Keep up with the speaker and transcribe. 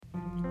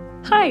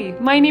Hi,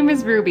 my name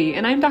is Ruby,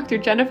 and I'm Dr.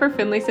 Jennifer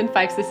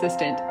Finlayson-Fife's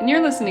assistant, and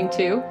you're listening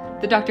to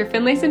the Dr.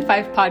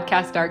 Finlayson-Fife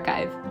Podcast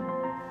Archive.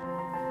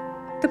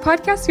 The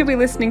podcast you'll be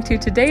listening to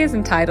today is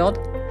entitled,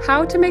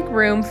 How to Make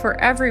Room for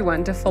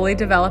Everyone to Fully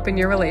Develop in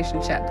Your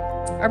Relationship,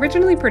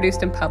 originally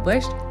produced and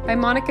published by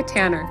Monica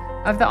Tanner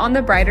of the On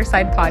the Brighter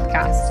Side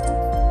podcast.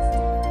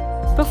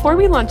 Before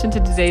we launch into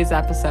today's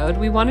episode,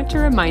 we wanted to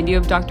remind you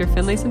of Dr.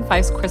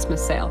 Finlayson-Fife's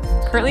Christmas sale,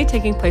 currently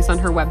taking place on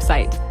her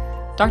website.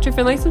 Dr.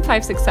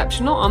 Finlayson-Fife's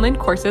exceptional online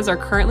courses are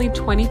currently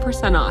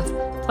 20% off,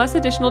 plus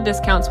additional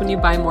discounts when you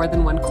buy more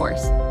than one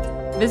course.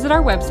 Visit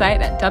our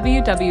website at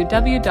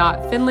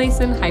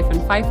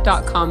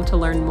www.finlayson-fife.com to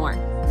learn more.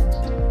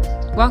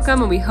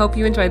 Welcome, and we hope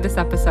you enjoyed this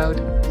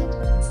episode.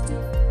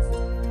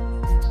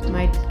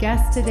 My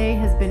guest today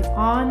has been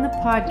on the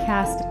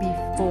podcast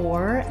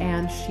before,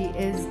 and she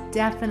is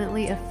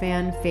definitely a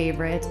fan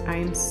favorite.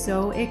 I'm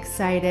so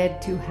excited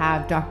to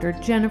have Dr.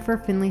 Jennifer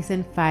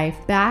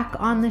Finlayson-Fife back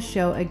on the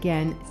show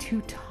again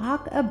to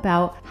talk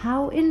about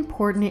how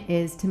important it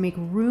is to make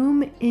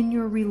room in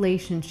your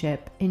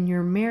relationship, in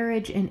your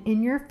marriage, and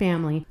in your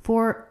family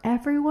for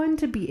everyone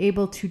to be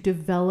able to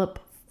develop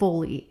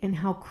fully, and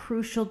how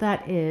crucial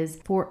that is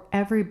for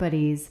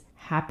everybody's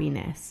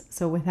happiness.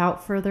 So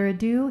without further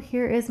ado,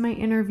 here is my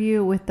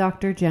interview with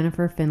Dr.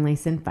 Jennifer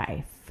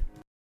Finlayson-Fife.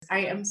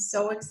 I am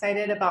so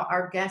excited about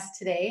our guest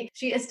today.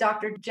 She is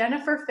Dr.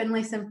 Jennifer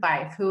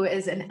Finlayson-Fife, who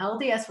is an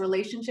LDS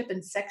relationship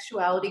and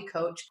sexuality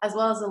coach, as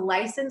well as a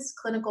licensed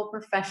clinical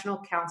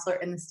professional counselor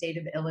in the state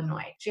of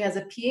Illinois. She has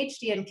a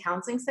PhD in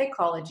counseling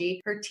psychology.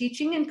 Her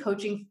teaching and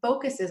coaching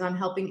focuses on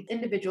helping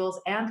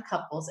individuals and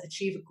couples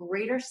achieve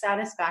greater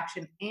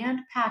satisfaction and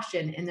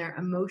passion in their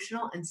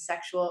emotional and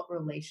sexual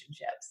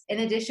relationships. In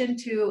addition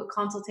to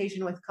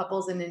consultation with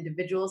couples and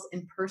individuals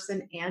in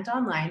person and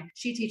online,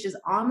 she teaches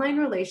online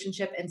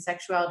relationship and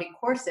sexuality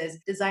courses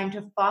designed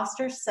to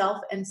foster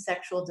self and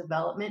sexual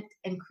development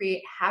and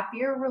create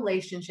happier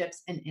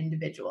relationships and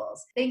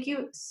individuals. Thank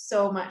you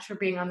so much for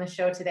being on the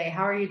show today.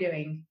 How are you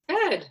doing?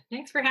 Good.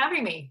 Thanks for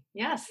having me.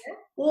 Yes.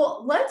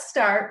 Well, let's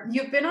start.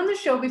 You've been on the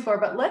show before,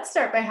 but let's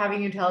start by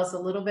having you tell us a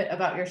little bit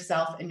about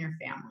yourself and your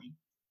family.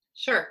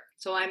 Sure.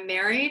 So I'm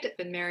married,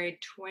 been married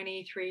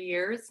 23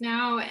 years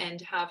now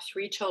and have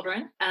 3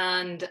 children.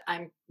 And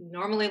I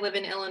normally live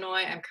in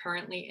Illinois. I'm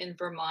currently in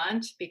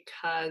Vermont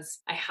because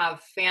I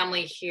have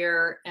family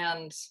here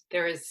and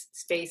there is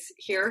space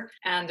here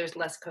and there's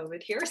less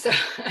COVID here.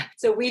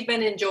 So we've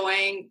been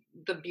enjoying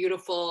the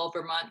beautiful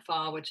Vermont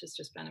fall, which has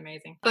just been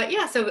amazing. But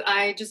yeah, so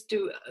I just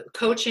do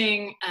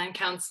coaching and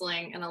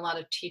counseling and a lot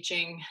of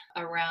teaching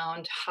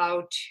around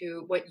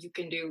what you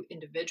can do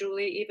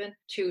individually even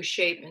to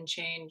shape and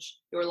change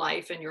your life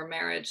and your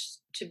marriage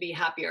to be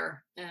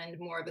happier and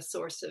more of a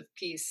source of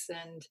peace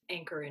and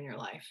anchor in your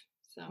life.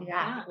 So,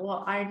 yeah.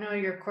 Well, I know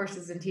your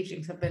courses and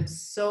teachings have been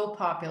so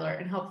popular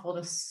and helpful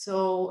to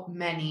so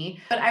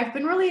many, but I've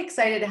been really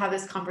excited to have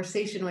this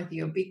conversation with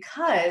you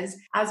because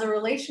as a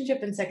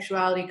relationship and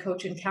sexuality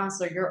coach and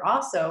counselor, you're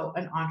also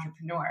an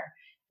entrepreneur.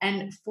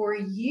 And for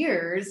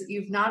years,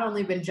 you've not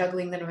only been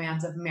juggling the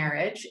demands of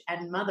marriage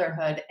and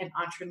motherhood and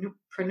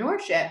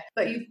entrepreneurship,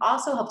 but you've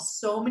also helped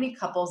so many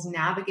couples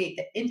navigate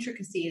the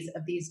intricacies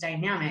of these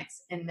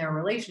dynamics in their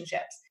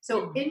relationships.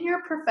 So in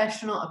your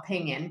professional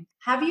opinion,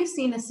 have you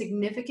seen a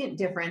significant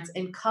difference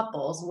in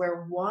couples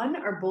where one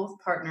or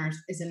both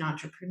partners is an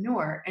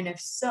entrepreneur? And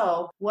if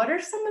so, what are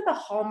some of the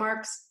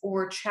hallmarks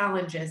or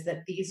challenges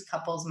that these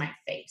couples might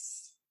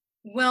face?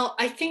 Well,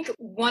 I think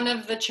one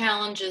of the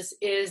challenges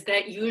is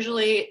that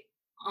usually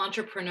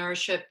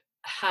entrepreneurship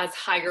has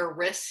higher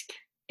risk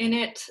in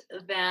it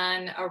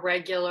than a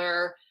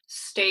regular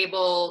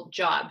stable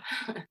job.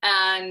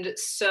 And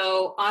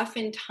so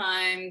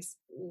oftentimes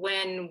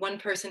when one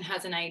person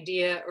has an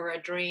idea or a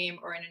dream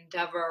or an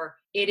endeavor,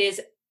 it is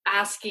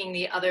asking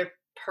the other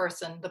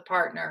person, the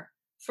partner,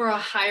 for a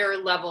higher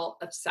level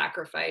of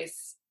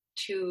sacrifice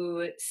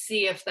to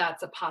see if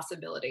that's a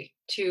possibility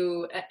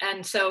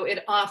and so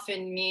it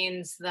often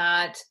means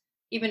that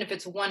even if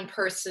it's one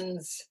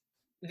person's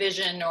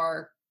vision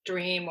or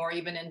dream or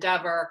even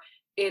endeavor,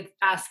 it's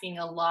asking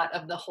a lot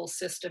of the whole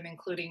system,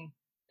 including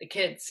the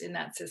kids in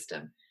that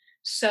system.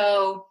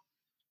 So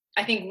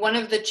I think one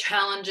of the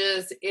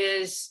challenges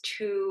is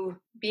to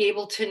be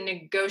able to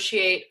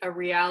negotiate a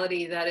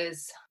reality that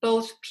is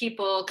both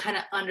people kind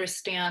of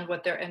understand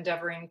what they're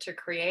endeavoring to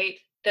create,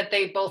 that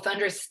they both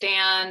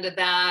understand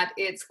that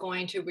it's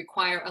going to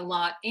require a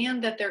lot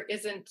and that there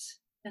isn't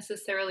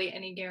necessarily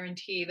any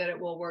guarantee that it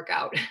will work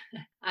out.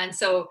 And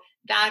so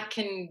that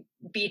can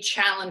be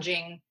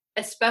challenging,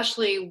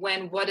 especially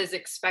when what is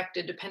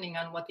expected, depending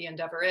on what the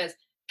endeavor is,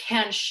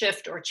 can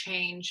shift or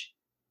change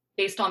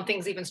based on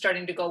things even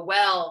starting to go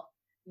well.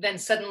 Then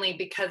suddenly,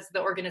 because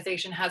the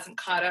organization hasn't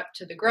caught up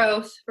to the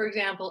growth, for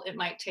example, it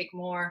might take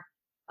more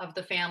of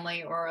the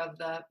family or of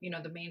the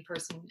main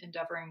person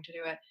endeavoring to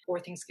do it, or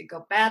things could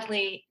go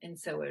badly. And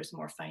so there's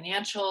more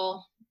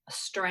financial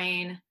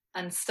strain.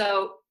 And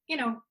so,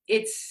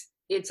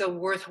 it's a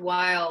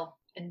worthwhile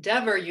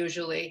endeavor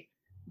usually,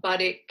 but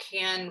it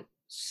can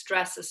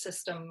stress the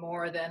system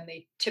more than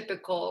the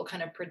typical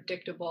kind of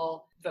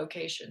predictable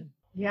vocation.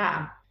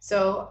 Yeah.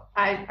 So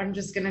I'm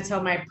just going to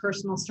tell my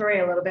personal story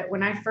a little bit.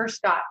 When I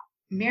first got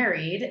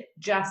married,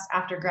 just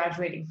after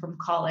graduating from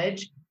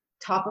college,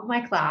 top of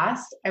my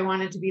class, I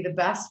wanted to be the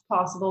best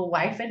possible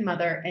wife and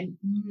mother, and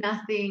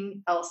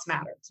nothing else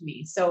mattered to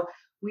me. So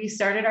we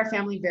started our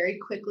family very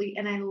quickly,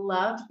 and I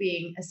loved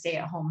being a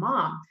stay-at-home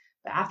mom.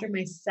 But after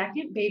my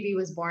second baby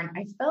was born,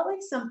 I felt like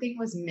something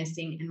was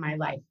missing in my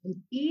life. And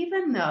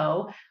even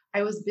though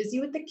I was busy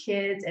with the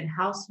kids and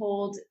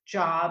household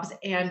jobs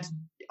and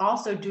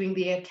also doing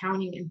the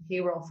accounting and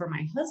payroll for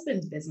my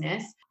husband's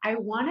business, I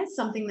wanted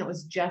something that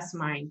was just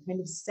mine,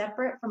 kind of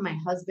separate from my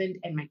husband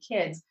and my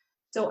kids.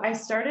 So I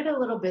started a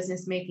little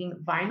business making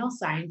vinyl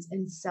signs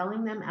and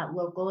selling them at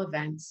local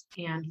events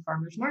and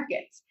farmers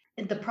markets.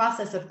 And the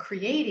process of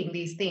creating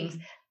these things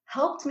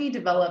helped me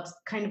develop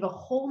kind of a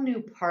whole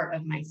new part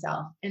of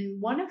myself.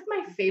 And one of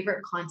my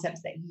favorite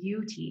concepts that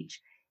you teach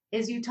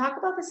is you talk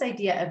about this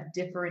idea of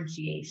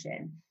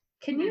differentiation.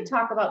 Can you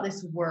talk about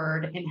this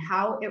word and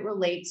how it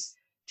relates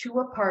to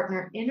a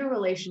partner in a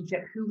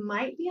relationship who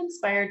might be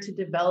inspired to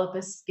develop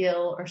a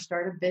skill or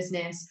start a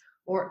business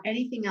or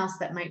anything else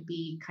that might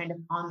be kind of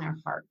on their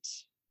heart?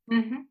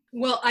 Mm-hmm.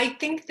 Well, I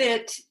think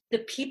that the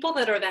people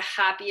that are the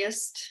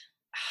happiest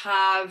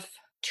have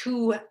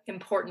two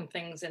important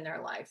things in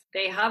their life.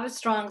 They have a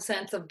strong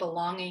sense of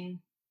belonging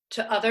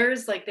to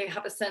others, like they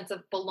have a sense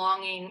of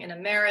belonging in a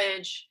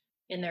marriage,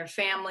 in their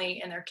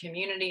family, in their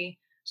community.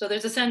 So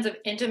there's a sense of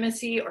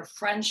intimacy or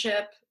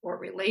friendship or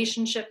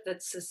relationship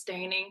that's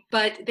sustaining,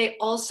 but they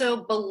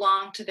also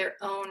belong to their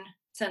own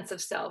sense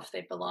of self.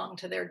 They belong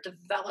to their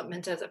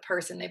development as a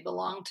person. They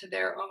belong to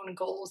their own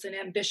goals and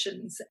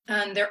ambitions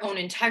and their own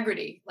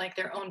integrity, like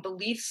their own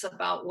beliefs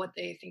about what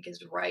they think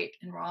is right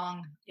and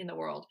wrong in the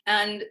world.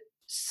 And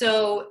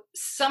so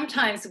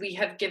sometimes we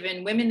have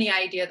given women the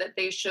idea that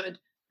they should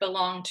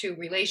belong to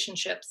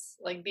relationships,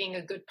 like being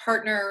a good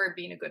partner or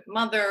being a good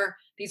mother.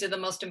 These are the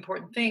most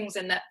important things.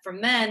 And that for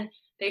men,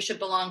 they should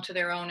belong to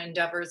their own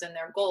endeavors and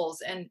their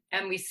goals. And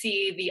we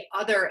see the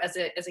other as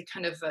a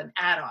kind of an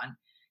add-on.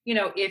 You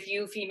know, if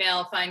you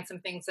female find some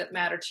things that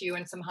matter to you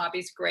and some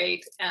hobbies,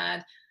 great.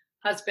 And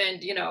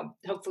husband, you know,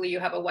 hopefully you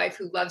have a wife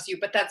who loves you,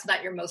 but that's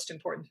not your most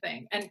important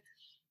thing. And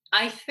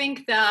I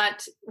think that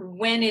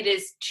when it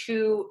is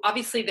too,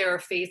 obviously there are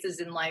phases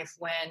in life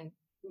when,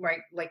 right,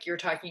 like you're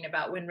talking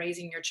about, when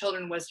raising your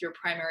children was your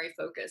primary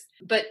focus.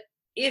 But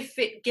if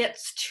it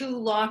gets too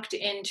locked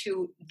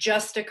into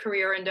just a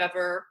career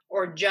endeavor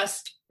or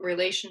just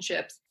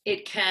relationships,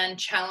 it can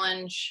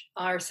challenge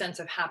our sense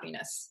of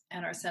happiness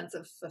and our sense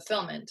of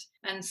fulfillment.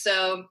 And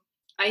so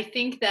I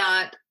think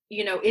that,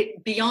 you know,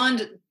 it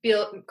beyond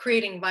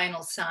creating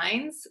vinyl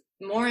signs,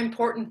 more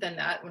important than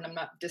that, when I'm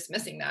not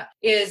dismissing that,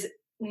 is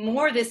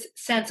more this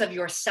sense of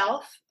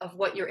yourself, of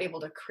what you're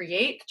able to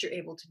create, that you're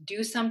able to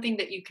do something,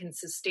 that you can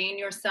sustain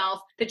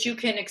yourself, that you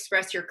can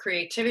express your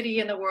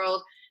creativity in the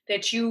world,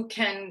 that you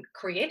can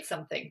create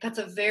something. That's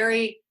a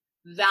very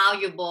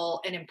valuable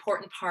and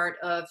important part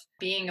of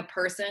being a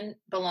person,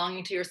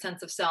 belonging to your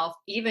sense of self.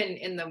 Even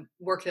in the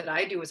work that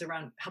I do is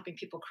around helping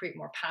people create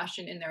more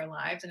passion in their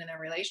lives and in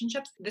their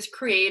relationships. This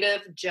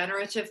creative,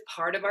 generative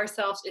part of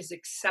ourselves is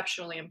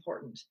exceptionally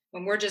important.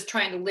 When we're just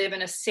trying to live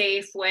in a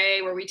safe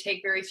way where we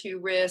take very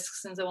few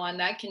risks and so on,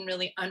 that can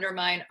really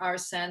undermine our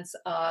sense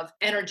of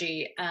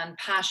energy and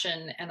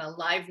passion and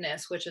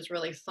aliveness, which is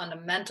really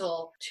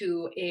fundamental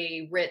to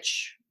a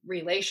rich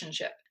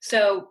relationship.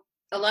 So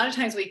a lot of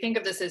times we think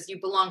of this as you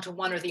belong to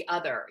one or the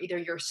other. Either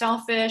you're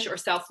selfish or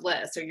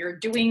selfless, or you're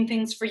doing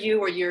things for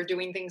you or you're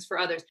doing things for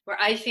others, where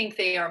I think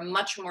they are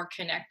much more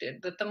connected.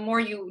 But the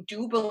more you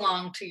do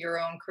belong to your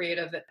own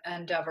creative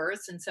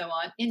endeavors and so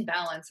on, in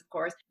balance, of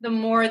course, the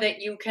more that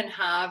you can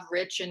have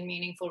rich and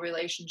meaningful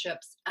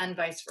relationships and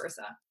vice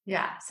versa.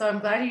 Yeah. So I'm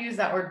glad you used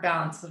that word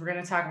balance, because we're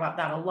going to talk about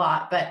that a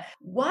lot. But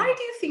why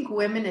do you think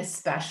women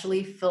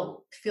especially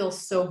feel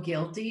so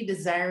guilty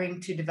desiring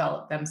to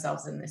develop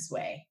themselves in this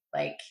way?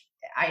 Like,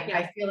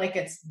 I feel like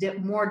it's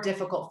more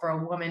difficult for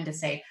a woman to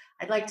say,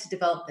 I'd like to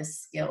develop this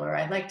skill, or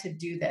I'd like to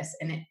do this.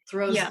 And it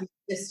throws the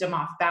system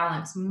off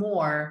balance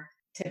more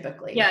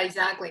typically. Yeah,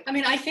 exactly. I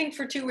mean, I think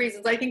for two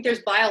reasons. I think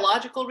there's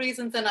biological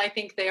reasons, and I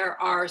think there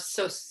are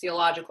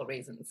sociological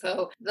reasons.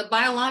 So the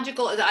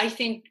biological is, I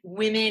think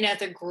women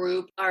as a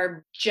group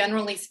are,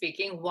 generally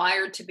speaking,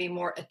 wired to be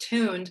more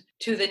attuned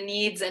to the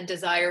needs and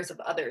desires of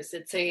others.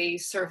 It's a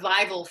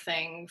survival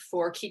thing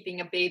for keeping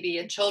a baby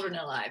and children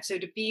alive. So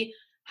to be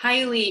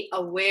highly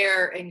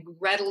aware and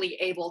readily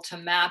able to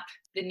map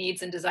the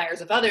needs and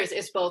desires of others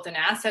is both an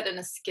asset and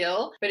a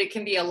skill, but it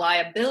can be a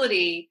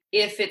liability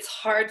if it's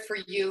hard for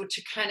you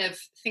to kind of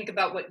think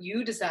about what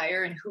you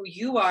desire and who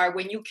you are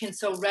when you can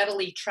so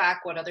readily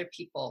track what other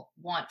people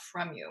want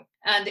from you.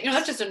 And, you know,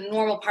 that's just a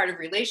normal part of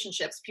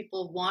relationships.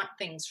 People want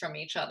things from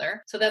each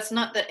other. So that's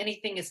not that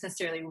anything is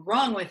necessarily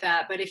wrong with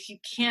that, but if you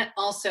can't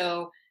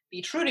also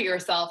be true to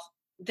yourself,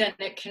 then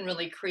it can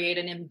really create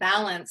an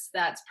imbalance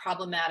that's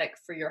problematic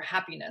for your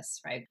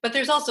happiness, right? But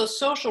there's also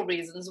social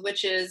reasons,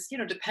 which is,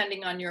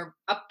 depending on your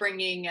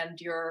upbringing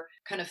and your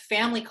kind of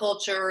family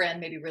culture and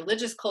maybe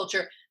religious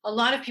culture, a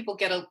lot of people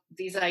get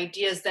these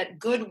ideas that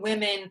good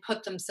women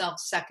put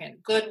themselves second.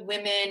 Good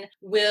women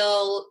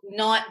will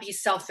not be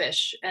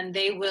selfish and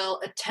they will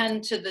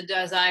attend to the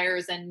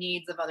desires and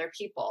needs of other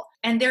people.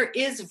 And there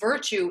is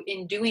virtue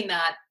in doing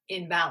that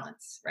in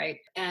balance, right?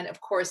 And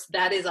of course,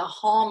 that is a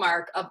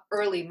hallmark of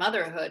early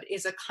motherhood,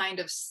 is a kind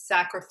of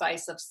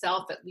sacrifice of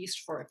self, at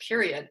least for a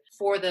period,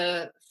 for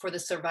the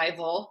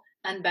survival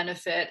and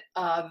benefit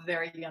of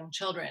very young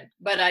children.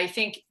 But I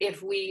think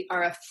if we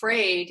are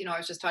afraid, I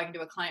was just talking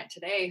to a client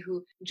today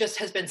who just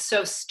has been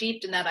so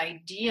steeped in that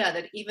idea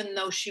that even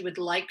though she would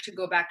like to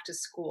go back to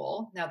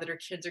school now that her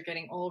kids are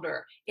getting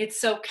older,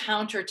 it's so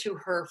counter to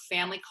her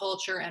family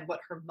culture and what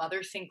her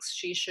mother thinks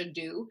she should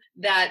do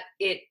that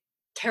it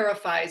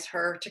terrifies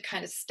her to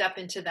kind of step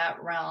into that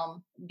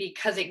realm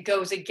because it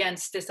goes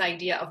against this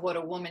idea of what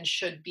a woman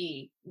should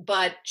be.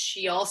 But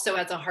she also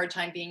has a hard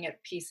time being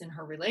at peace in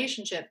her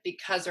relationship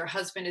because her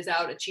husband is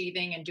out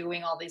achieving and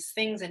doing all these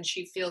things, and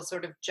she feels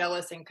sort of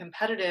jealous and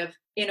competitive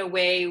in a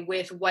way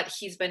with what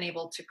he's been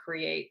able to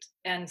create.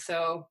 And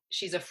so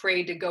she's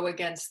afraid to go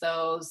against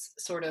those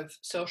sort of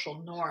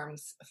social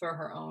norms for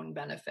her own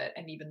benefit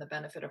and even the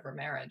benefit of her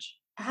marriage.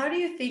 How do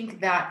you think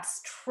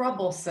that's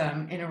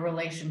troublesome in a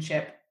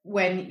relationship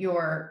when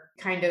you're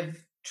kind of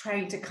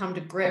trying to come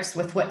to grips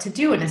with what to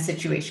do in a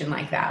situation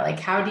like that? Like,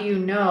 how do you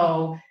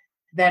know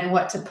then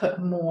what to put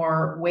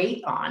more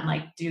weight on?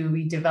 Like, do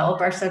we develop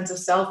our sense of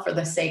self for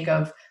the sake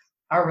of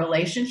our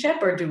relationship,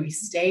 or do we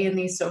stay in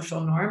these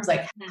social norms?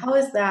 Like, how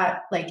is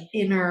that like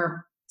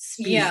inner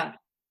space? Yeah.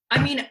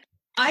 I mean,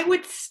 I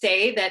would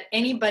say that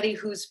anybody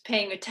who's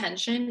paying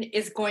attention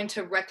is going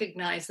to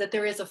recognize that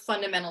there is a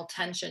fundamental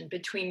tension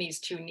between these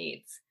two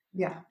needs.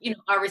 Yeah.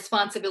 Our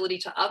responsibility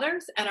to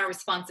others and our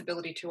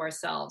responsibility to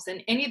ourselves.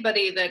 And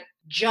anybody that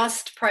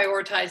just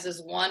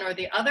prioritizes one or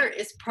the other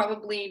is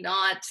probably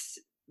not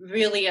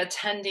really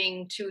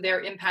attending to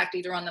their impact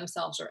either on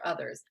themselves or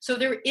others. So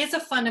there is a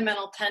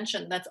fundamental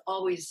tension that's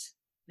always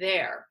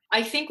there.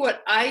 I think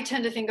what I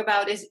tend to think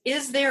about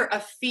is there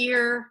a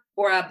fear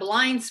or a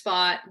blind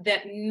spot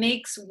that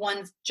makes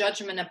one's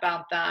judgment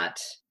about that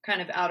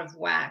kind of out of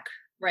whack?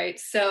 Right.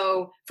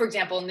 So, for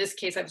example, in this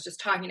case, I was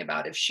just talking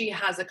about, if she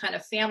has a kind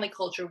of family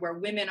culture where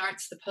women aren't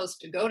supposed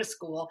to go to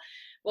school,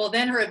 well,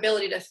 then her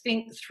ability to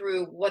think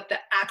through what the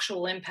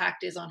actual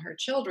impact is on her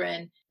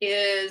children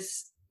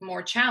is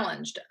more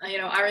challenged.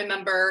 I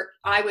remember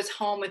I was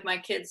home with my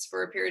kids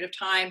for a period of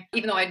time.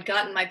 Even though I'd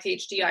gotten my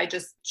PhD, I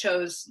just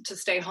chose to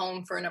stay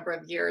home for a number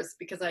of years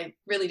because I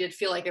really did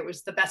feel like it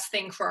was the best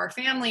thing for our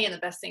family and the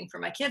best thing for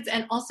my kids,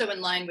 and also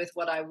in line with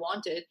what I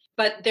wanted.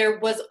 But there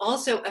was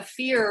also a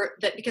fear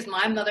that because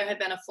my mother had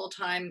been a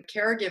full-time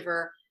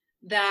caregiver,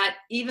 that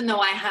even though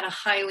I had a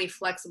highly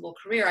flexible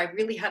career, I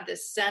really had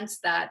this sense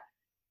that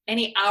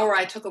any hour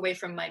I took away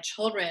from my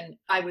children,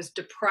 I was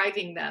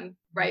depriving them,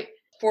 right,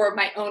 for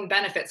my own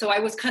benefit. So I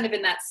was kind of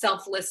in that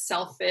selfless,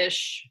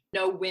 selfish,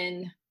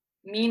 no-win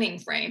meaning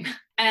frame.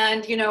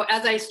 And,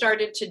 as I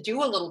started to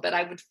do a little bit,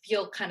 I would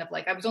feel kind of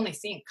like I was only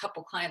seeing a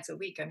couple clients a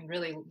week. I mean,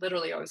 really,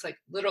 literally, I was like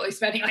literally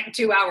spending like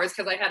 2 hours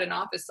because I had an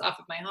office off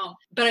of my home.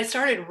 But I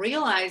started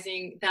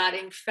realizing that,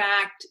 in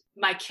fact,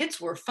 my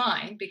kids were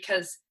fine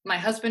because my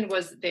husband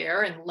was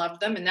there and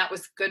loved them. And that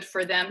was good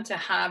for them to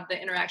have the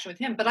interaction with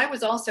him. But I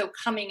was also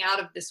coming out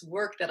of this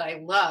work that I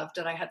loved,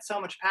 that I had so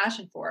much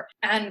passion for,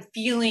 and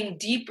feeling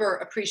deeper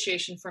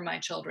appreciation for my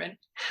children,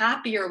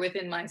 happier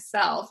within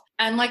myself,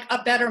 and like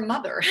a better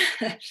mother.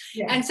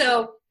 Yeah. And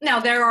so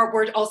now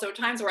were also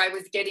times where I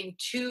was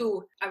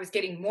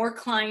getting more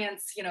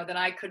clients, than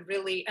I could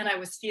really, and I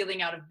was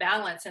feeling out of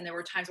balance. And there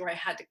were times where I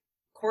had to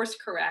course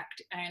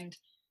correct and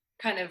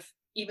kind of,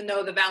 even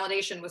though the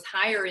validation was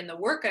higher in the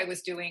work I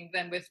was doing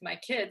than with my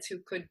kids, who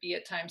could be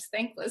at times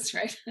thankless,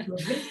 right?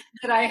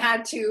 That I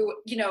had to,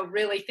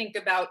 really think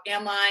about,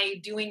 am I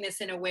doing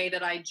this in a way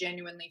that I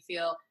genuinely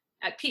feel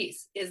at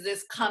peace? Is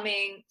this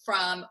coming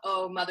from,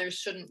 mothers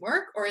shouldn't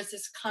work? Or is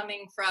this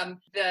coming from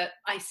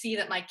I see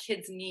that my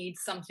kids need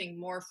something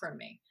more from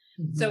me?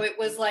 Mm-hmm. So it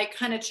was like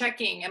kind of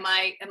checking, am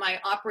I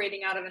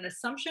operating out of an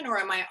assumption, or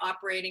am I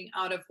operating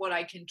out of what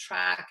I can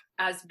track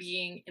as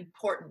being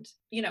important?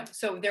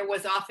 So there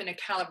was often a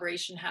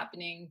calibration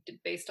happening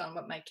based on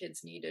what my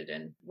kids needed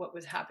and what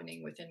was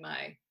happening within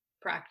my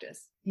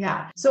practice.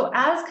 Yeah. So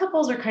as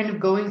couples are kind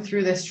of going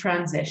through this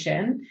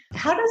transition,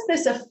 how does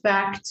this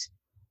affect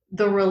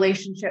the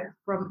relationship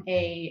from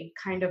a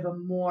kind of a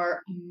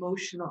more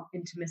emotional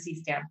intimacy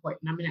standpoint?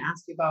 And I'm going to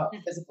ask you about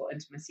physical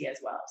intimacy as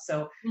well.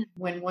 So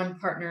when one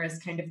partner is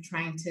kind of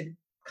trying to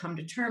come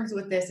to terms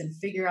with this and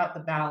figure out the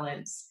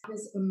balance, how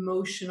does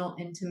emotional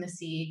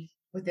intimacy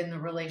within the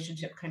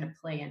relationship kind of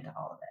play into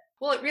all of it?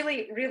 Well, it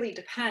really, really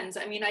depends.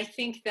 I mean, I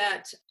think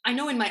that I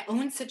know in my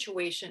own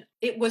situation,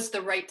 it was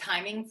the right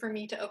timing for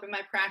me to open my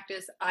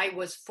practice. I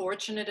was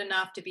fortunate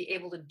enough to be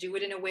able to do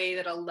it in a way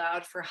that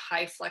allowed for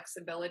high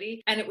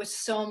flexibility. And it was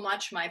so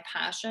much my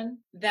passion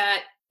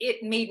that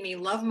it made me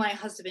love my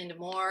husband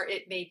more.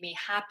 It made me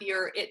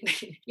happier. It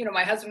made,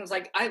 my husband was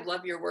like, I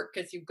love your work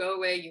because you go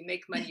away, you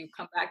make money, you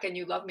come back and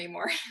you love me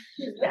more.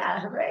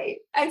 Yeah, right.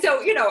 And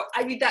so,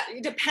 I mean, that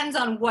it depends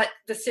on what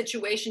the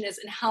situation is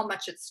and how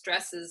much it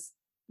stresses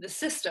the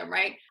system,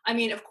 right? I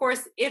mean, of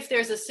course, if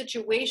there's a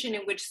situation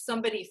in which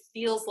somebody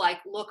feels like,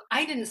 look,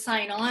 I didn't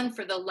sign on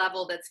for the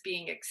level that's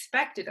being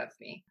expected of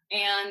me,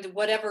 and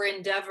whatever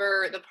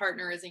endeavor the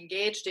partner is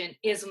engaged in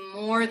is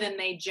more than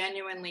they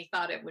genuinely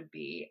thought it would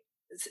be,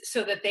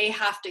 so that they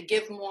have to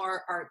give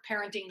more, or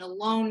parenting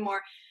alone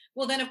more,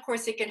 well, then of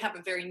course it can have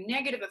a very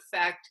negative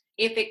effect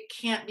if it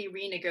can't be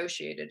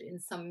renegotiated in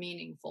some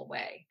meaningful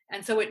way.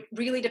 And so it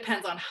really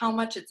depends on how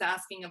much it's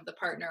asking of the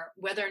partner,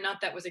 whether or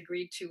not that was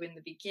agreed to in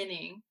the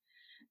beginning.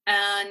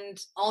 And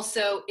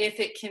also if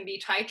it can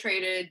be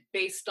titrated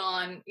based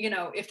on,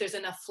 if there's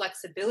enough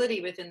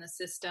flexibility within the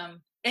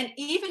system. And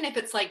even if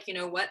it's like,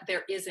 what,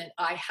 there isn't,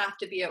 I have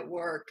to be at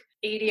work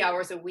 80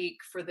 hours a week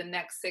for the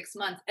next 6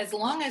 months, as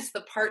long as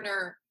the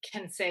partner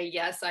can say,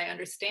 yes, I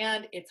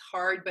understand, it's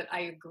hard, but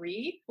I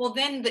agree. Well,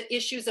 then the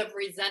issues of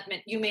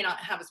resentment, you may not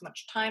have as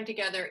much time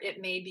together.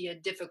 It may be a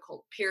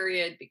difficult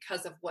period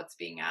because of what's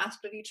being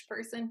asked of each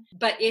person.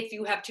 But if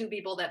you have two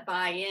people that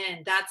buy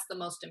in, that's the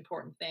most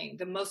important thing.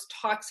 The most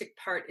toxic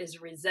part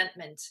is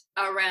resentment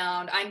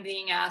around, I'm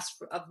being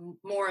asked of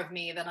more of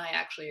me than I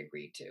actually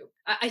agreed to.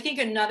 I think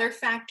another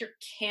factor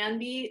can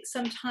be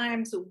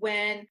sometimes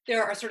when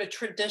there are sort of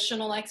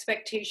traditional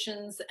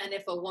expectations, and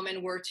if a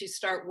woman were to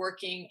start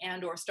working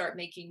and or start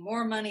making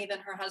more money than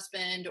her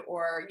husband,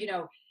 or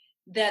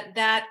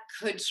that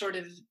could sort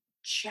of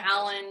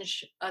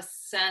challenge a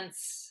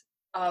sense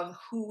of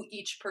who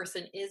each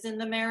person is in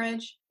the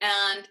marriage.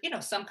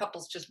 And some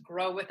couples just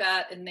grow with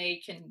that, and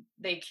they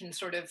can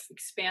sort of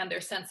expand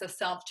their sense of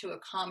self to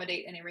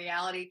accommodate any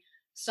reality.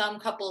 Some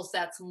couples,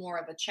 that's more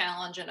of a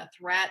challenge and a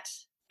threat.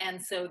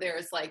 And so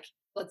there's like,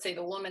 let's say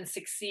the woman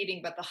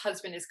succeeding, but the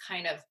husband is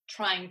kind of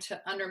trying to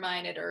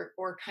undermine it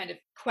or kind of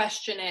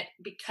question it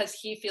because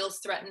he feels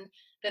threatened,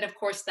 then of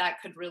course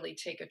that could really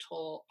take a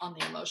toll on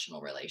the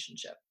emotional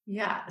relationship.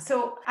 Yeah.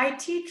 So I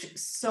teach,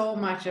 so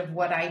much of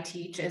what I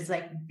teach is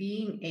like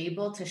being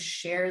able to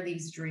share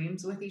these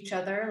dreams with each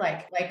other.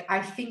 Like I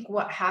think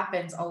what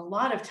happens a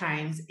lot of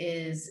times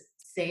is,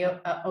 say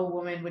a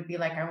woman would be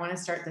like, I want to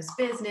start this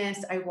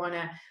business. I want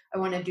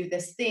to do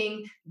this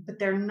thing, but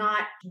they're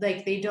not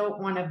like, they don't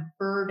want to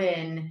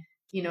burden,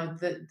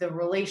 the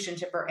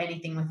relationship or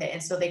anything with it.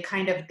 And so they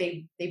kind of,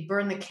 they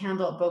burn the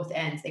candle at both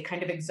ends. They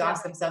kind of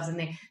exhaust themselves, and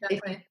they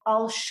think,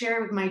 I'll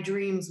share my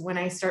dreams when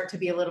I start to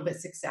be a little bit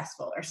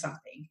successful or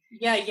something.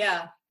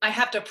 Yeah. I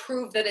have to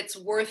prove that it's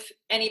worth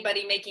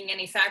anybody making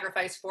any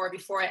sacrifice for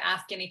before I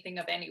ask anything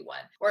of anyone.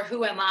 Or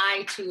who am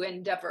I to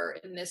endeavor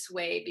in this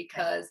way?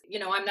 Because,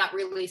 I'm not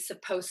really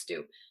supposed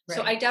to. Right.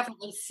 So I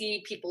definitely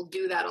see people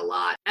do that a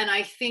lot. And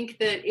I think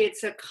that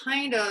it's a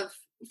kind of,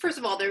 first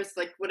of all, there's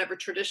like whatever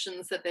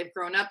traditions that they've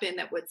grown up in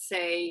that would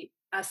say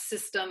a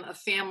system, a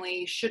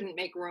family shouldn't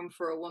make room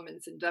for a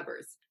woman's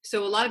endeavors.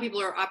 So a lot of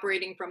people are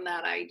operating from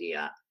that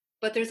idea.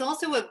 But there's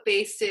also a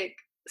basic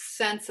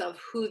sense of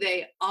who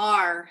they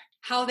are,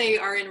 how they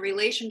are in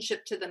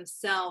relationship to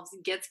themselves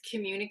gets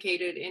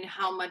communicated in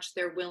how much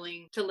they're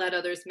willing to let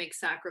others make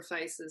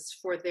sacrifices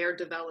for their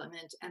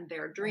development and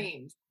their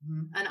dreams.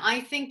 Mm-hmm. And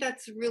I think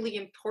that's really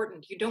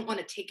important. You don't want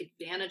to take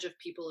advantage of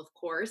people, of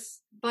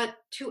course, but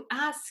to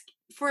ask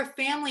for a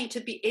family to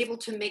be able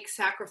to make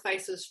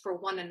sacrifices for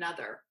one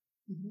another.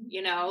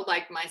 Mm-hmm.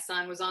 Like my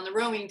son was on the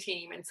rowing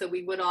team, and so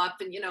we would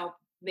often,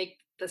 make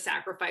the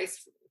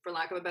sacrifice, for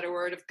lack of a better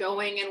word, of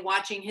going and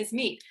watching his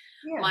meet.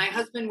 Yeah. My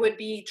husband would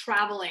be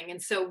traveling,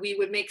 and so we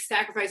would make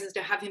sacrifices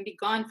to have him be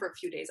gone for a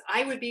few days.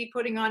 I would be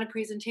putting on a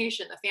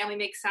presentation. The family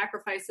makes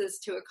sacrifices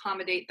to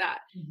accommodate that.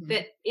 Mm-hmm.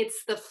 That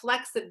it's the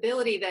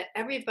flexibility that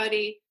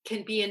everybody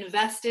can be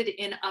invested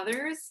in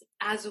others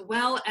as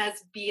well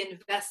as be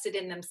invested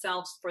in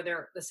themselves for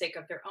the sake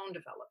of their own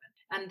development.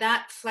 And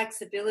that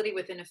flexibility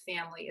within a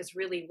family is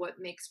really what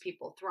makes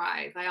people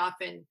thrive. I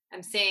often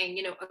am saying,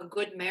 a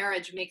good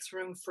marriage makes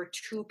room for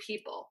two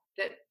people,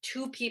 that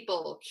two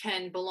people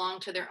can belong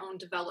to their own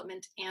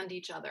development and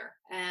each other.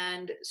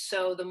 And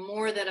so the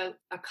more that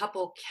a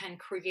couple can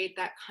create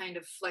that kind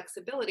of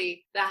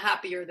flexibility, the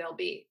happier they'll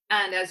be.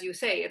 And as you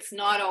say, it's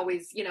not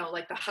always,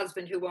 like the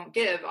husband who won't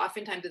give.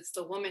 Oftentimes it's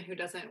the woman who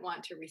doesn't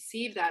want to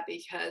receive that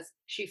because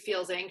she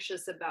feels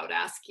anxious about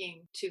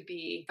asking to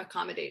be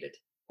accommodated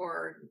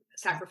or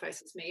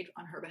sacrifices made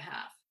on her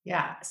behalf.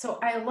 Yeah. So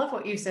I love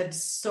what you said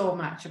so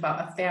much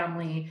about a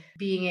family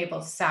being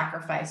able to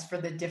sacrifice for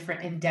the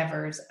different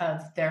endeavors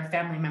of their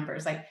family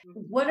members. Like,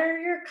 what are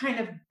your kind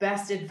of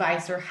best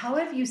advice, or how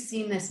have you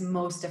seen this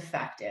most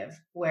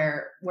effective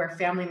where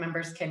family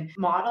members can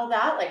model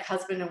that, like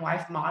husband and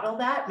wife model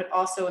that, but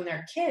also in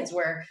their kids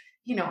where,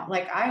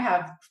 like I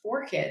have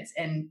 4 kids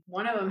and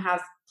one of them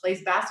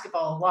plays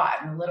basketball a lot.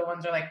 And the little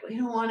ones are like, we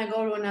don't want to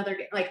go to another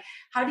game. Like,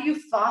 how do you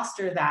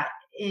foster that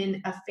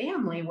in a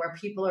family where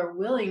people are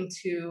willing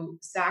to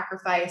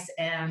sacrifice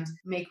and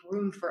make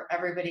room for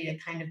everybody to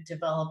kind of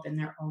develop in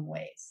their own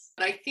ways?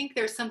 I think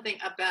there's something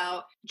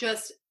about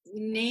just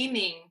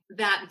naming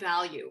that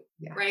value,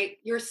 right?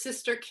 Your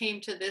sister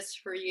came to this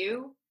for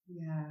you.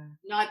 Yeah.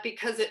 Not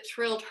because it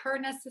thrilled her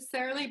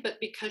necessarily, but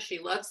because she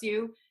loves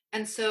you.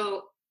 And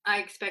so I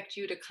expect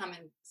you to come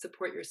and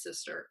support your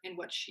sister in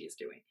what she's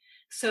doing.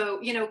 So,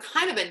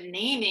 kind of a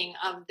naming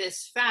of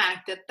this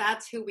fact that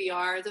that's who we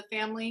are as a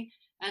family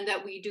and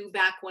that we do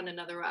back one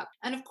another up.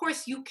 And of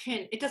course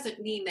it doesn't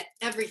mean that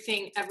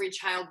everything every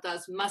child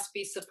does must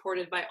be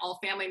supported by all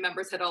family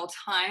members at all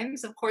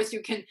times. Of course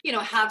you can,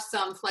 have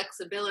some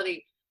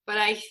flexibility, but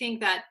I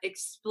think that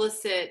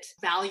explicit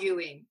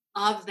valuing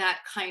of that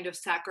kind of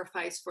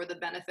sacrifice for the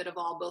benefit of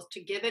all, both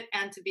to give it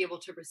and to be able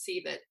to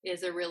receive it,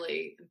 is a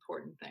really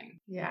important thing.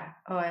 Yeah.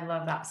 Oh, I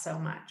love that so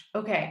much.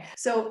 Okay.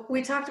 So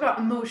we talked about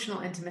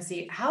emotional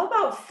intimacy. How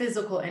about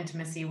physical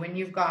intimacy when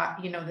you've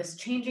got, this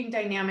changing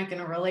dynamic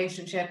in a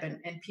relationship and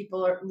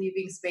people are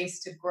leaving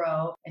space to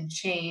grow and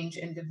change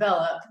and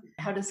develop?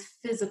 How does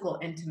physical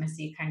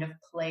intimacy kind of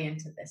play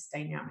into this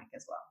dynamic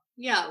as well?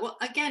 Yeah, well,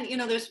 again,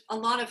 there's a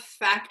lot of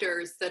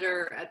factors that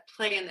are at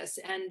play in this.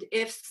 And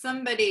if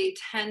somebody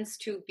tends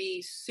to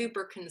be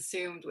super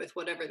consumed with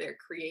whatever they're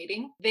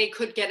creating, they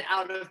could get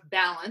out of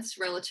balance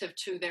relative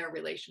to their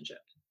relationship.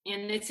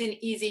 And it's an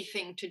easy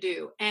thing to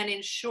do. And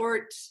in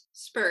short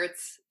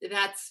spurts,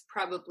 that's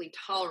probably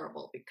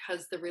tolerable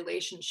because the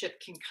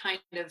relationship can kind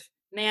of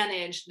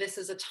manage, this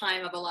is a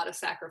time of a lot of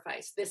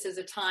sacrifice. This is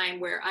a time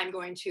where I'm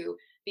going to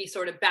be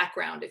sort of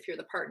background if you're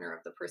the partner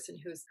of the person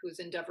who's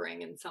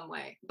endeavoring in some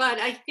way. But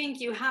I think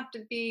you have to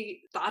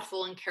be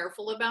thoughtful and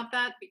careful about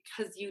that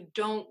because you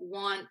don't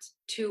want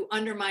to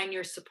undermine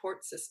your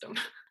support system.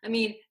 I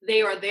mean,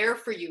 they are there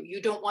for you.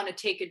 You don't want to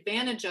take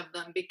advantage of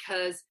them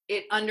because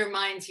it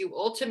undermines you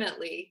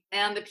ultimately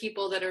and the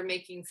people that are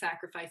making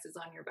sacrifices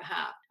on your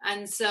behalf.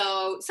 And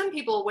so some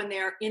people, when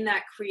they're in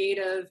that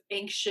creative,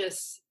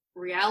 anxious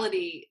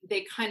reality,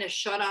 they kind of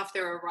shut off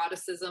their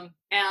eroticism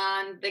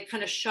and they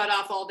kind of shut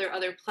off all their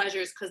other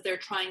pleasures because they're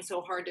trying so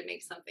hard to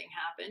make something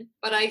happen.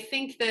 But I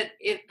think that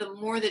the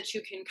more that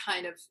you can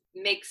kind of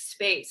make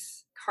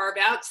space, carve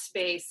out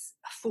space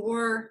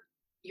for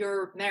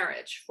your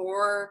marriage,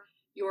 for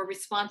your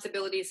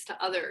responsibilities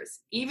to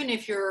others, even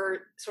if you're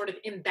sort of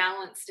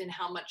imbalanced in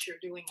how much you're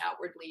doing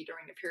outwardly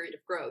during a period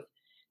of growth,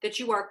 that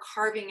you are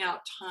carving out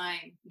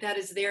time that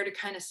is there to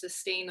kind of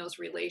sustain those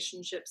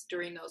relationships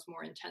during those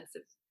more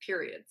intensive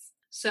periods.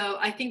 So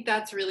I think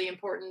that's really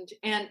important.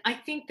 And I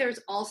think there's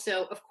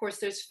also, of course,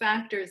 there's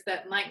factors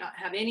that might not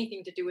have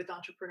anything to do with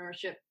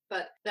entrepreneurship,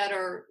 but that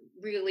are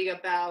really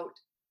about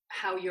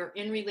how you're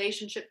in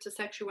relationship to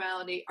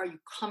sexuality. Are you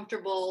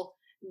comfortable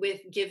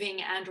with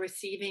giving and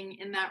receiving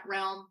in that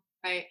realm,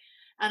 right?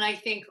 And I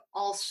think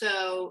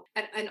also,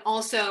 and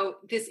also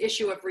this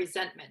issue of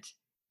resentment.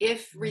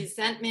 If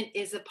resentment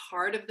is a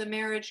part of the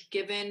marriage,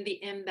 given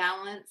the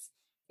imbalance,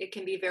 it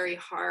can be very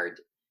hard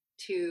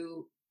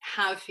to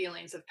have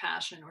feelings of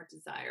passion or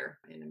desire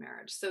in a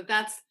marriage. So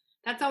that's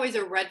always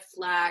a red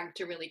flag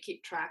to really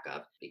keep track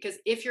of, because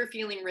if you're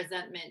feeling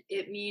resentment,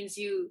 it means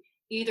you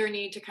either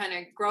need to kind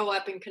of grow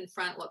up and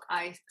confront, look,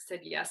 I said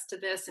yes to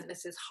this and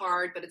this is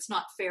hard, but it's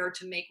not fair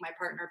to make my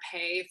partner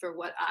pay for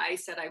what I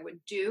said I would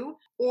do.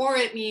 Or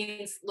it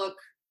means, look,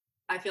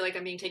 I feel like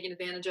I'm being taken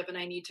advantage of and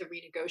I need to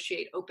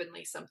renegotiate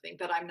openly something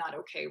that I'm not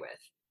okay with,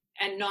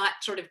 and not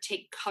sort of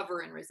take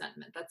cover in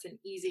resentment. That's an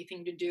easy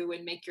thing to do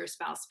and make your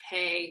spouse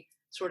pay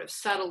sort of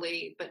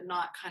subtly, but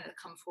not kind of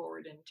come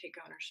forward and take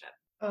ownership.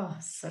 Oh,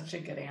 such a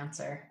good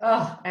answer.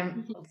 Oh,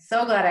 I'm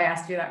so glad I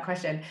asked you that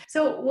question.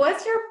 So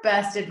what's your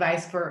best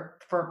advice for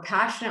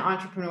passionate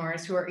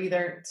entrepreneurs who are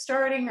either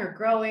starting or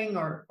growing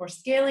or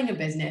scaling a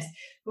business,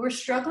 who are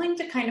struggling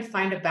to kind of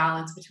find a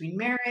balance between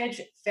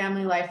marriage,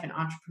 family life, and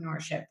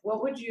entrepreneurship?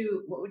 What would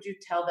you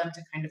tell them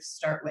to kind of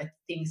start with,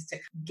 things to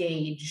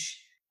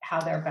gauge how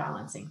they're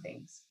balancing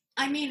things?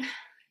 I mean,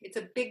 it's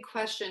a big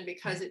question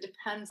because it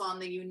depends on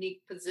the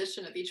unique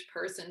position of each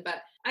person. But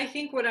I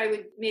think what I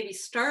would maybe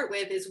start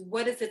with is,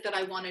 what is it that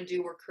I want to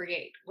do or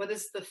create? What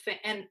is the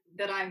thing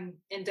that I'm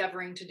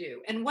endeavoring to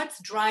do? And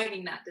what's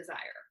driving that desire,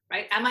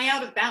 right? Am I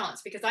out of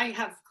balance? Because I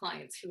have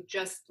clients who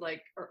just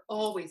like are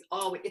always,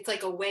 it's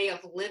like a way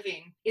of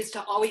living is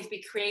to always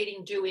be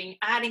creating, doing,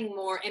 adding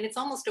more. And it's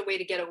almost a way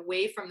to get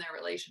away from their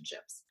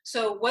relationships.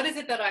 So what is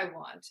it that I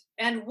want?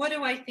 And what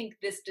do I think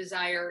this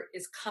desire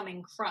is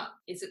coming from?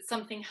 Is it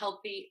something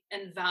healthy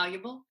and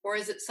valuable? Or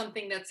is it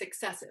something that's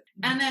excessive?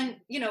 And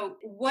then,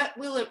 what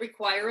will it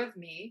require of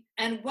me?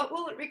 And what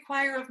will it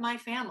require of my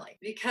family?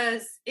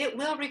 Because it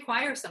will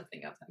require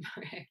something of them,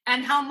 right?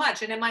 And how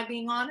much? And am I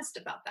being honest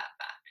about that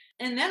fact?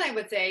 And then I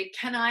would say,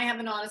 can I have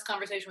an honest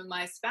conversation with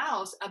my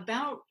spouse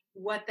about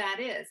what that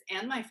is,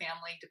 and my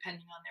family,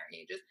 depending on their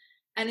ages,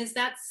 And is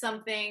that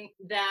something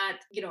that,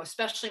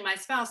 especially my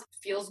spouse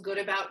feels good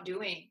about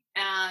doing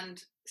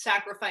and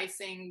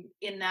sacrificing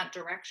in that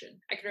direction?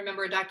 I can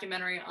remember a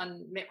documentary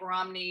on Mitt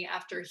Romney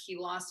after he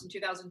lost in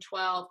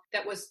 2012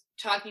 that was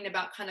talking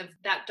about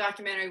that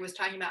documentary was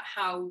talking about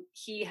how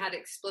he had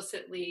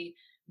explicitly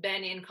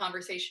been in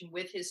conversation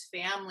with his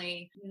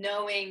family,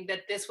 knowing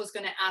that this was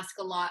going to ask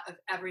a lot of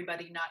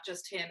everybody, not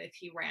just him, if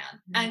he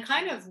ran. And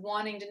kind of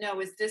wanting to know,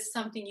 is this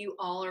something you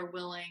all are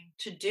willing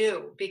to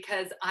do?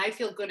 Because I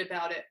feel good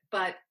about it,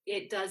 but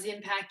it does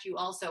impact you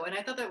also. And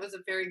I thought that was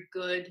a very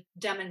good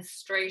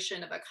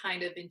demonstration of a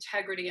kind of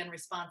integrity and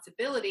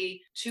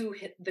responsibility to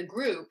the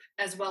group,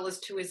 as well as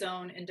to his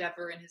own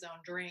endeavor and his own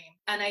dream.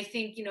 And I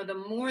think, the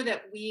more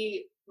that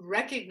we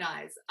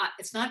recognize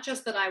it's not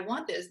just that I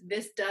want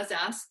this does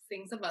ask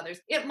things of others.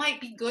 It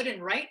might be good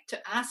and right to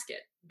ask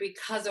it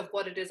because of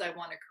what it is I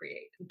want to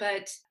create,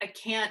 but I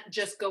can't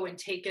just go and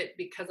take it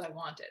because I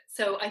want it.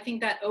 So I think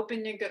that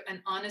open and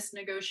honest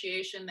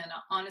negotiation and an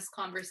honest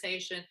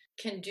conversation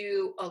can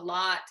do a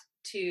lot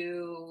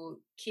to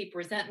keep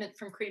resentment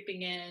from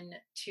creeping in,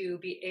 to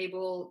be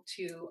able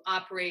to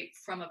operate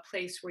from a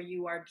place where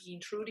you are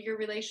being true to your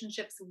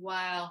relationships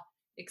while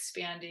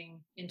expanding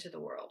into the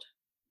world.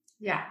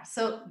 Yeah.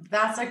 So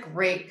that's a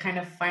great kind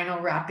of final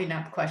wrapping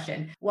up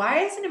question. Why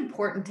is it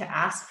important to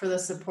ask for the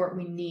support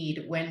we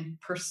need when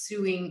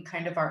pursuing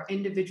kind of our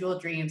individual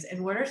dreams?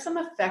 And what are some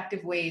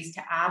effective ways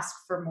to ask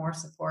for more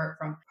support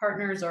from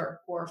partners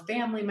or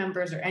family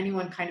members or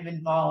anyone kind of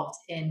involved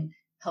in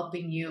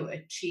helping you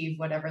achieve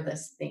whatever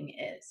this thing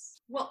is?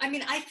 Well, I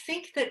mean, I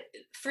think that,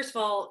 first of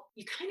all,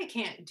 you kind of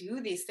can't do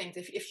these things.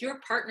 If you're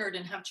partnered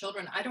and have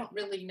children, I don't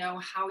really know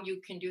how you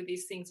can do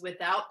these things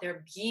without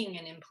there being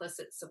an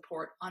implicit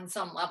support on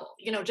some level.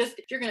 Just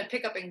if you're going to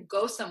pick up and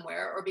go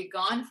somewhere or be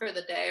gone for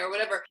the day or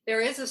whatever, there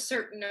is a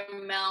certain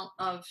amount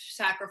of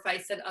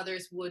sacrifice that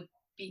others would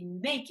be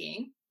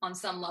making on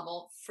some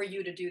level for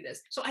you to do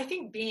this. So I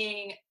think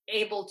being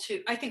able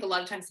to, I think a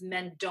lot of times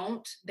men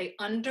they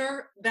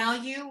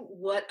undervalue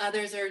what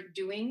others are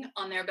doing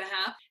on their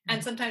behalf.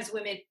 And sometimes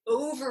women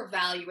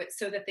overvalue it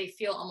so that they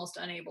feel almost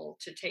unable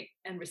to take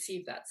and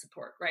receive that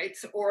support, right?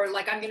 So, or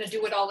like, I'm going to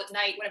do it all at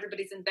night when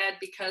everybody's in bed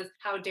because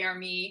how dare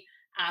me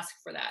ask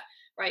for that,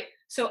 right?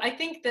 So I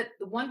think that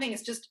the one thing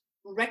is just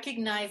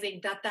recognizing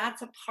that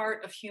that's a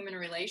part of human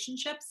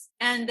relationships,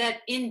 and that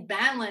in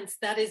balance,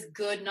 that is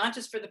good, not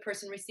just for the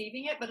person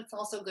receiving it, but it's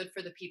also good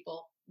for the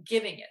people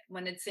giving it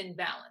when it's in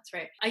balance,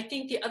 right? I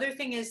think the other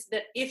thing is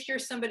that if you're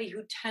somebody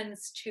who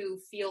tends to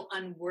feel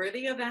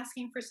unworthy of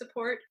asking for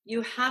support,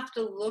 you have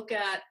to look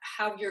at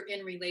how you're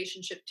in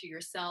relationship to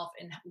yourself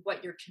and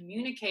what you're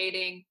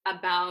communicating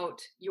about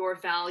your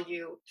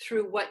value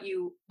through what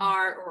you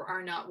are or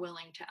are not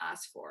willing to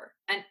ask for.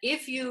 And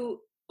if you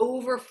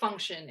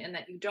overfunction in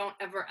that you don't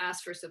ever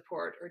ask for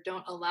support or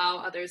don't allow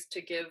others to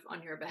give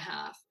on your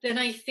behalf, then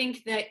I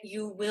think that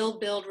you will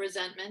build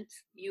resentment,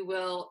 you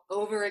will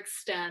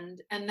overextend,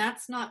 and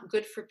that's not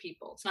good for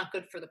people. It's not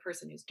good for the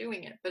person who's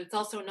doing it, but it's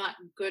also not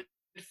good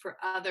for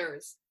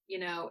others.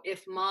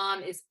 If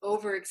mom is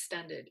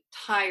overextended,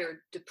 tired,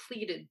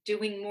 depleted,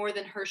 doing more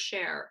than her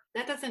share,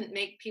 that doesn't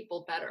make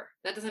people better.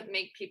 That doesn't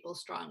make people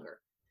stronger.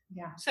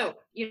 Yeah. So,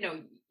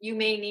 you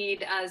may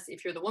need, as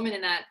if you're the woman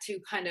in that, to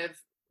kind of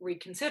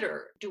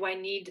reconsider, do I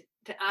need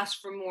to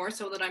ask for more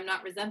so that I'm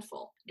not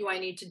resentful? Do I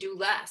need to do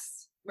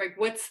less? Right?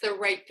 What's the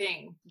right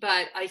thing?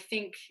 But I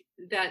think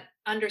that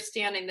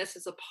understanding this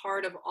is a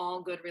part of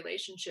all good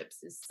relationships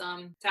is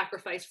some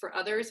sacrifice for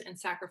others and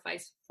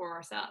sacrifice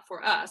for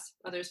us,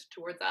 others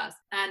towards us.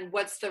 And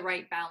what's the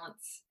right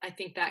balance? I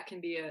think that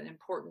can be an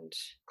important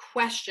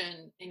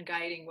question in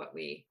guiding what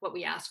we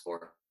ask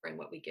for and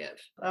what we give.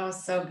 Oh,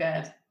 so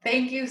good.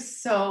 Thank you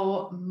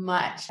so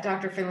much,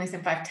 Dr.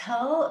 Finlayson-Fife.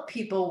 Tell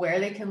people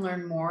where they can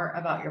learn more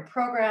about your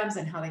programs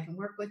and how they can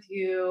work with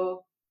you.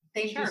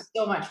 Thank you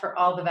so much for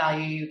all the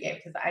value you gave,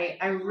 because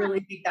I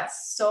really think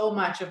that's so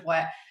much of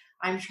what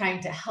I'm trying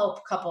to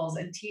help couples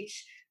and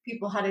teach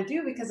people how to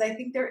do, because I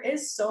think there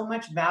is so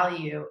much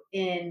value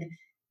in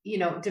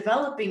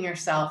developing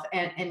yourself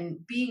and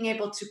being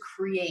able to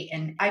create.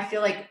 And I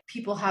feel like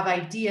people have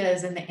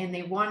ideas and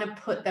they want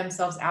to put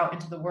themselves out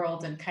into the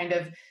world and kind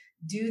of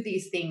do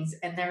these things.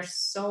 And there's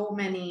so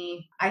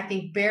many, I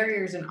think,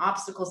 barriers and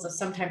obstacles that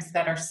sometimes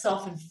that are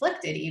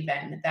self-inflicted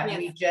even, that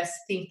we just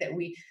think that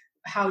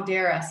how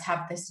dare us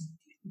have this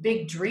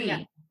big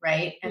dream,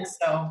 right? And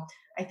so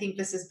I think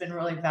this has been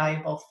really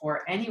valuable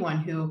for anyone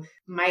who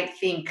might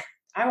think,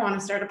 I want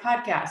to start a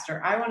podcast,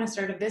 or I want to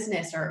start a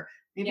business, or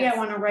maybe I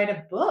want to write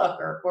a book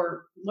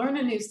or learn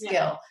a new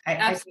skill.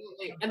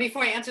 Absolutely. And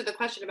before I answer the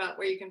question about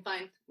where you can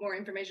find more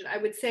information, I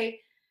would say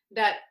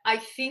that I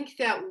think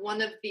that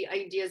one of the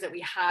ideas that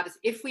we have is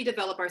if we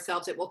develop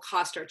ourselves, it will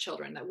cost our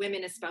children, that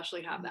women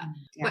especially have that.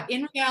 Yeah. But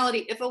in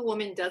reality, if a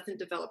woman doesn't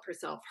develop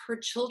herself, her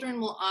children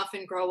will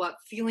often grow up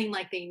feeling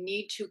like they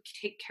need to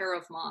take care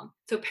of mom.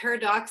 So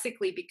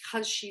paradoxically,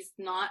 because she's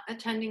not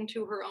attending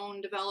to her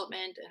own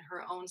development and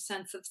her own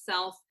sense of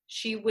self,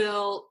 she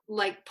will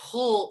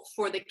pull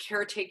for the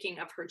caretaking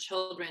of her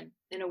children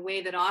in a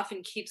way that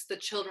often keeps the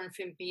children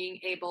from being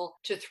able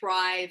to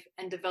thrive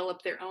and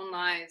develop their own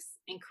lives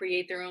and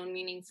create their own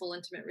meaningful,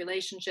 intimate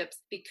relationships,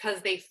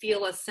 because they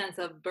feel a sense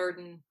of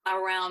burden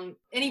around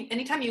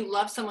anytime you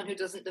love someone who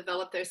doesn't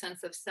develop their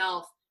sense of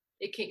self.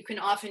 You can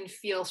often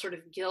feel sort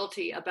of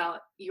guilty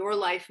about your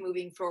life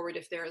moving forward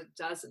if there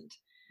doesn't.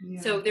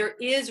 Yeah. So there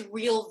is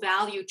real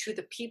value to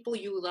the people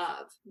you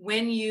love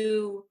when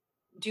you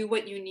do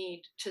what you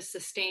need to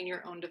sustain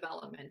your own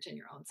development and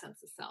your own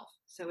sense of self.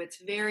 So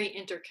it's very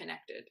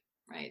interconnected,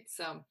 right?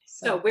 So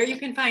where you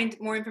can find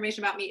more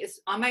information about me is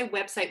on my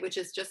website, which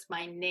is just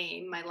my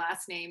name, my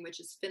last name,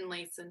 which is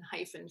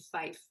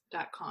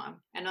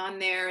finlayson-fife.com. And on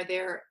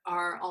there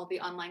are all the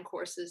online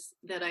courses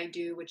that I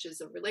do, which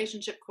is a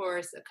relationship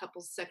course, a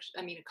couples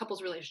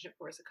relationship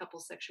course, a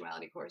couples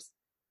sexuality course,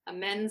 a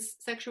men's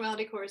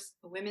sexuality course,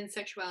 a women's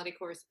sexuality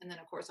course, and then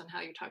a course on how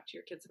you talk to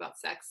your kids about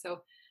sex.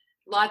 So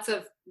lots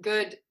of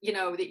good,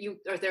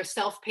 they're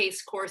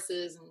self-paced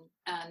courses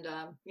and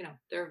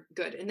they're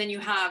good. And then you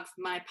have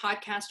my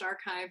podcast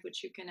archive,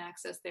 which you can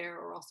access there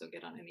or also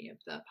get on any of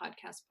the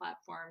podcast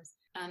platforms.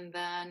 And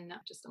then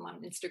just I'm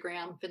on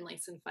Instagram,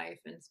 Finlayson-Fife,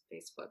 and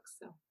Facebook.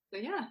 So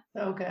yeah.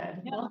 So good.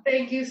 Yeah. Well,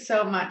 thank you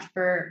so much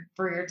for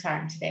your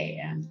time today.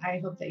 And I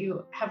hope that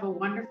you have a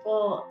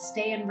wonderful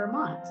stay in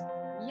Vermont.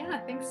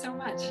 Yeah, thanks so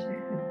much.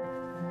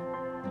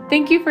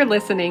 Thank you for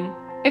listening.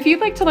 If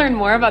you'd like to learn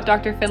more about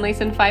Dr.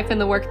 Finlayson-Fife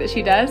and the work that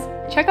she does,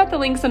 check out the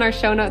links in our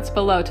show notes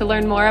below to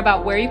learn more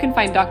about where you can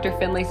find Dr.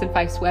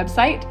 Finlayson-Fife's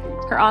website,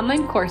 her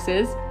online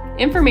courses,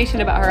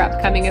 information about her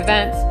upcoming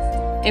events,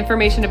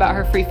 information about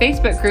her free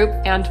Facebook group,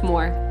 and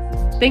more.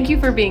 Thank you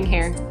for being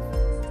here.